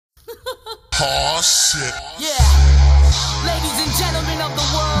Oh shit. Yeah. Ladies and gentlemen of the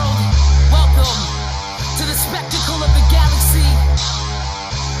world, welcome to the spectacle of the galaxy.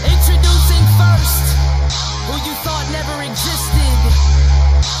 Introducing first, who you thought never existed.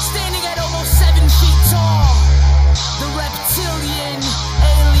 Standing at almost 7 feet tall, the reptilian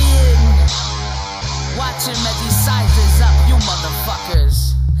alien. Watch him as he sizes up you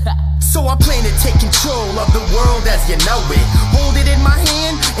motherfuckers. So I plan to take control of the world as you know it. Hold it in my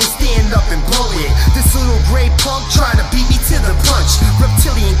hand and stand up and blow it. This little gray punk trying to beat me to the punch.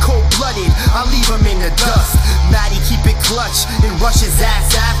 Reptilian, cold-blooded, I leave him in the dust. Maddie keep it clutch and rush his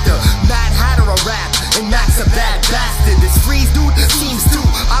ass after. Mad Hatter a rap and Max a bad bastard. This freeze dude seems to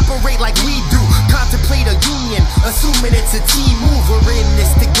operate like we do. Contemplate a union, assuming it's a team move. We're in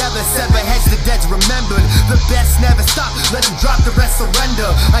this together, sever heads, the dead's remembered. The best never stop, let them drop, the rest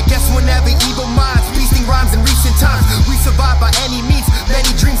surrender. I guess whenever evil minds, feasting rhymes in recent times, we survive by any means,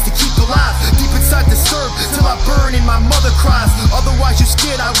 many dreams to keep alive. Deep inside disturbed, till I burn and my mother cries. Otherwise you're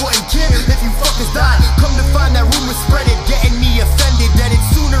scared, I wouldn't care if you fuckers died. Come to find that rumor spread it, getting me offended. That it's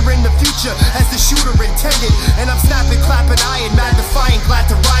sooner in the future, as the shooter intended. And I'm snapping, clapping, iron, mad defying,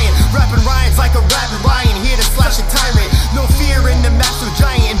 glad to riot. Rapping rhymes like a rabid lion, here to slash a tyrant. No fear in the massive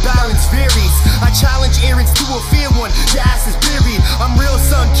giant, and balance varies. I challenge errands to a fair one, your ass is buried. I'm real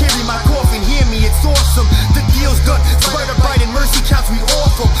son, carry my coffin, hear me, it's awesome. The deal's done, spider bite and mercy counts, we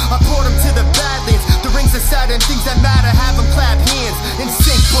awful. I brought him to the Badlands, the rings of Saturn, things that matter, have them clap hands in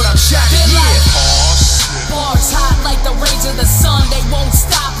sync, but I'm shattered, yeah. Bars hot like the rays of the sun, they won't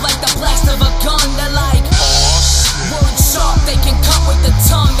stop like the blast of a gun. They're like, words sharp, they can cut with the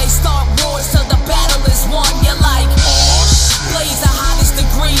tongue. They start wars till the battle is won. You're like, blaze the hottest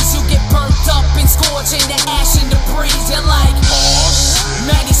degrees, you get burnt up and scorched into ash and debris. You're like,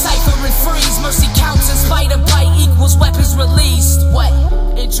 Madecipha and freeze, mercy counts and spider bite equals weapons released. What?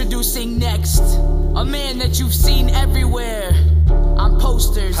 Introducing next, a man that you've seen everywhere on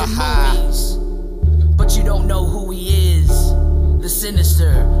posters and movies, but you don't know who he is. The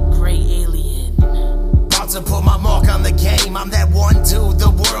sinister gray alien. About to put my mark on the game. I'm that one dude,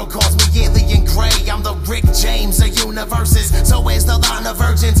 the world calls me alien gray. I'm the Rick James of universes, so where's the line of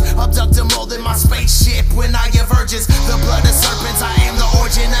virgins? Abduct them all in my spaceship when I emerges. The blood of serpents, I am the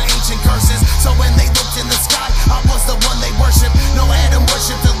origin of ancient curses. So when they looked in the sky, I was the one they worship. No Adam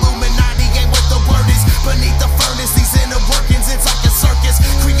worship, Illuminati ain't what the word is. Beneath the furnace, these inner workings, it's like a circus.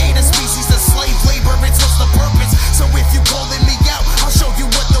 Create a species of slave labor, it's what's the purpose. So if you calling me out, I'll show you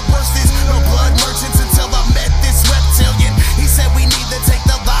what the worst is. No blood merchants until I met this reptilian. He said we need to take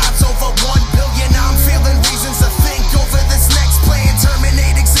the lives over 1 billion. I'm feeling reasons to think over this next plan.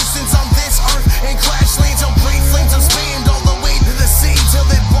 Terminate existence on this earth and crash lands on great flames of spanned all the way to the sea till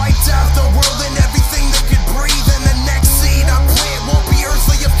it wiped out the world and everything that could breathe. And the next seed I plant won't be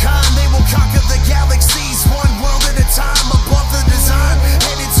earthly of kind. They will conquer the galaxies one world at a time above the design.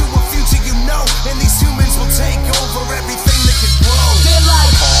 Headed to a future you know, and these humans will take over everything that could grow. They're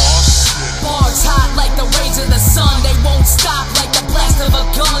like, bars hot like the rays of the sun, they won't stop like the blast of a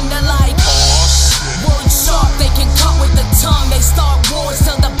gun. They're like, words sharp, they can cut with the tongue. They start wars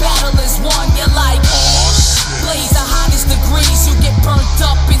till the battle is won. You're like, blaze the hottest degrees, you get burnt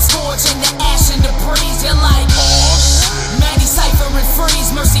up and scorched into ash and debris. You're like, Madecipha and freeze,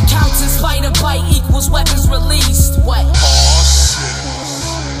 mercy counts and spider bite equals weapons released. What?